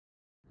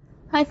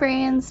Hi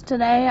friends,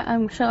 today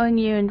I'm showing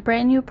you a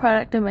brand new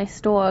product in my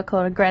store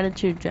called a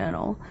gratitude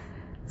journal.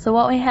 So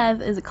what we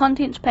have is a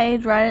contents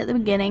page right at the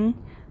beginning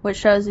which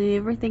shows you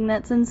everything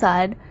that's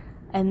inside,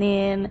 and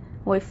then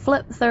we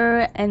flip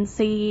through and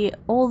see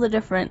all the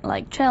different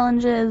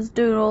challenges,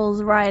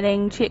 doodles,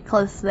 writing,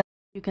 checklists that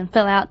you can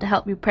fill out to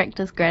help you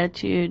practice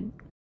gratitude.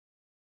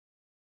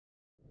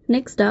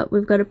 Next up,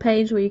 we've got a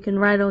page where you can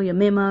write all your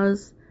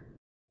memos,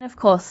 and of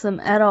course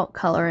some adult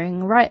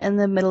coloring right in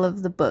the middle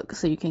of the book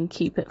so you can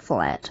keep it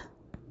flat.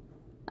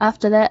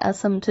 After that are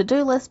some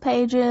to-do list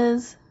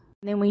pages,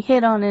 and then we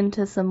head on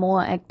into some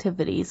more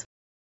activities.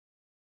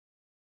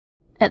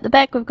 At the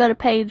back we've got a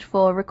page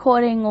for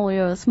recording all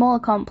your small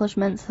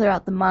accomplishments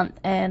throughout the month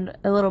and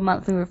a little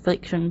monthly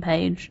reflection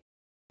page.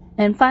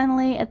 And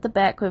finally at the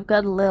back we've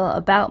got a little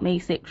about me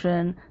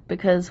section,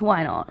 because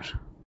why not?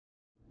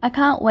 I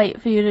can't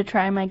wait for you to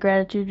try my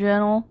gratitude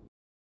journal.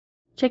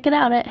 Check it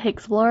out at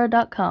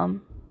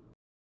hecksplorer.com.